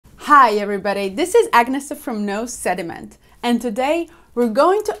Hi everybody, this is Agnes from Sediment, and today we're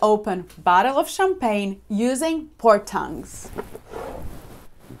going to open a bottle of champagne using PORT tongs.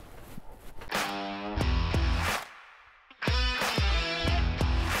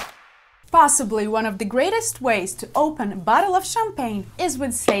 Possibly one of the greatest ways to open a bottle of champagne is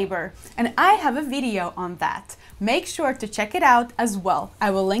with sabre, and I have a video on that. Make sure to check it out as well. I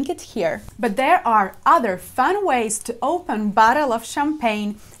will link it here. But there are other fun ways to open a bottle of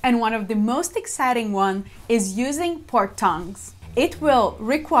champagne, and one of the most exciting one is using PORT tongs. It will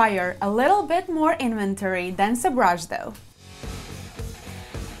require a little bit more inventory than sabrage though.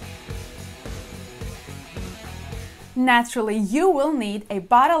 Naturally, you will need a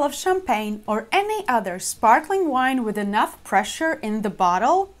bottle of champagne or any other sparkling wine with enough pressure in the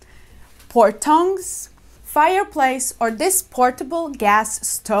bottle, PORT tongs, fireplace or this portable gas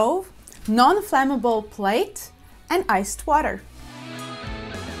stove, non-flammable plate, and iced water.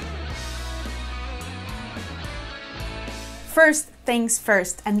 First things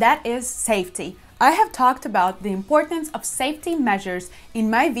first, and that is safety. I have talked about the importance of safety measures in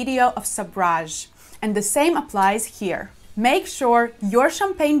my video of sabrage, and the same applies here. Make sure your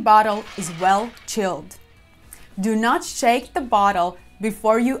champagne bottle is well chilled. Do not shake the bottle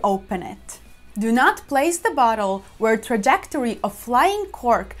before you open it. Do not place the bottle where trajectory of flying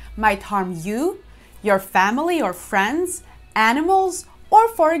cork might harm you, your family or friends, animals, or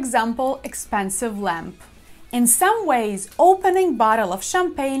for example, expensive lamp. In some ways, opening bottle of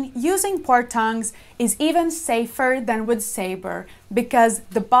champagne using PORT tongs is even safer than with sabre because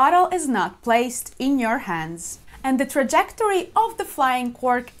the bottle is not placed in your hands. And the trajectory of the flying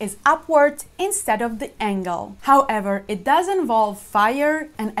cork is upwards instead of the angle. However, it does involve fire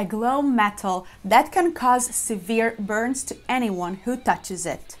and a glow metal that can cause severe burns to anyone who touches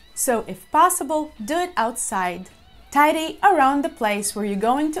it. So if possible, do it outside. Tidy around the place where you're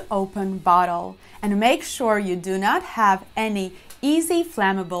going to open bottle and make sure you do not have any easy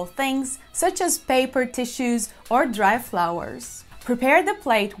flammable things such as paper tissues or dry flowers. Prepare the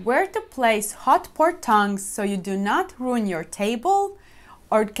plate where to place hot PORT tongs so you do not ruin your table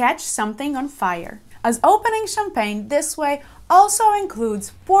or catch something on fire. As opening champagne this way also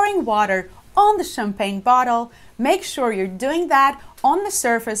includes pouring water on the champagne bottle, make sure you're doing that on the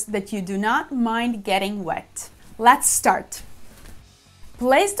surface that you do not mind getting wet. Let's start.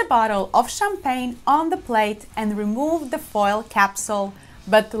 Place the bottle of champagne on the plate and remove the foil capsule,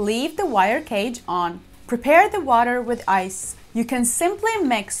 but leave the wire cage on. Prepare the water with ice. You can simply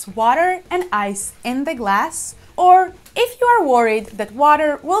mix water and ice in the glass, or if you are worried that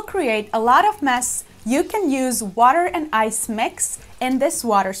water will create a lot of mess, you can use water and ice mix in this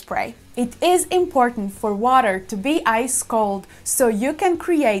water spray. It is important for water to be ice cold so you can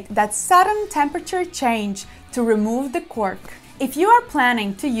create that sudden temperature change to remove the cork. If you are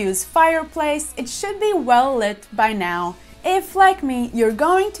planning to use fireplace, it should be well lit by now. If, like me, you're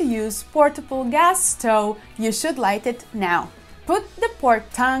going to use portable gas stove, you should light it now. Put the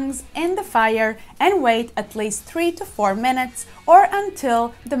PORT tongs in the fire and wait at least 3 to 4 minutes or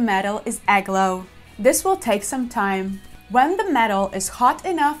until the metal is aglow. This will take some time. When the metal is hot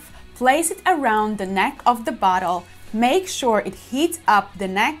enough, place it around the neck of the bottle. Make sure it heats up the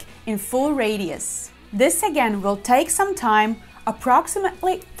neck in full radius. This again will take some time,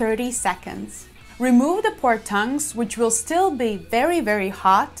 approximately 30 seconds. Remove the PORT tongs, which will still be very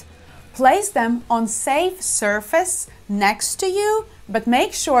hot. Place them on safe surface next to you, but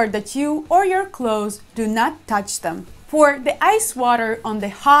make sure that you or your clothes do not touch them. Pour the ice water on the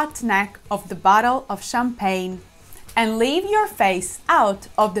hot neck of the bottle of champagne and leave your face out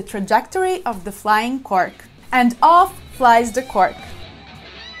of the trajectory of the flying cork. And off flies the cork.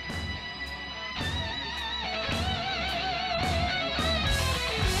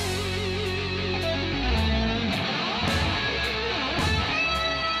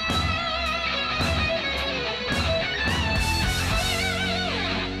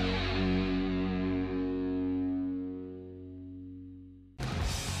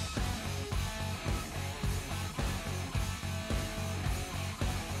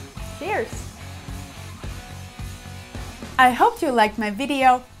 Cheers! I hope you liked my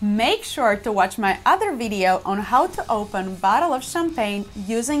video. Make sure to watch my other video on how to open a bottle of champagne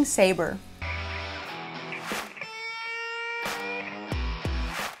using sabre.